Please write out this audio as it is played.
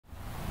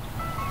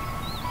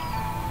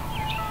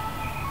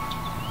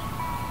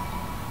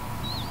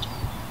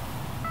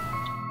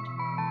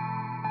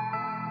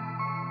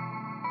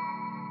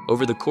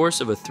Over the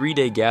course of a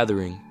 3-day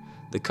gathering,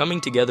 the coming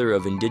together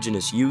of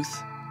Indigenous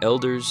youth,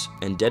 elders,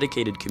 and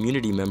dedicated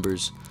community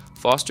members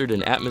fostered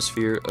an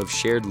atmosphere of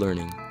shared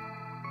learning.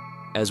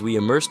 As we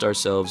immersed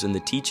ourselves in the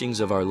teachings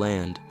of our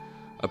land,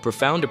 a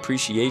profound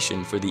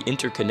appreciation for the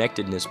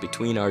interconnectedness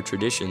between our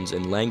traditions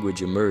and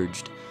language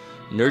emerged,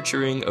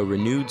 nurturing a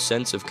renewed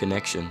sense of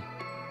connection.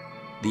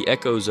 The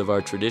echoes of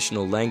our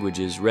traditional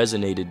languages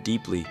resonated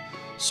deeply,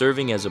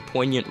 serving as a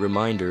poignant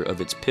reminder of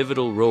its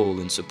pivotal role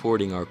in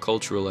supporting our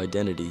cultural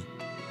identity.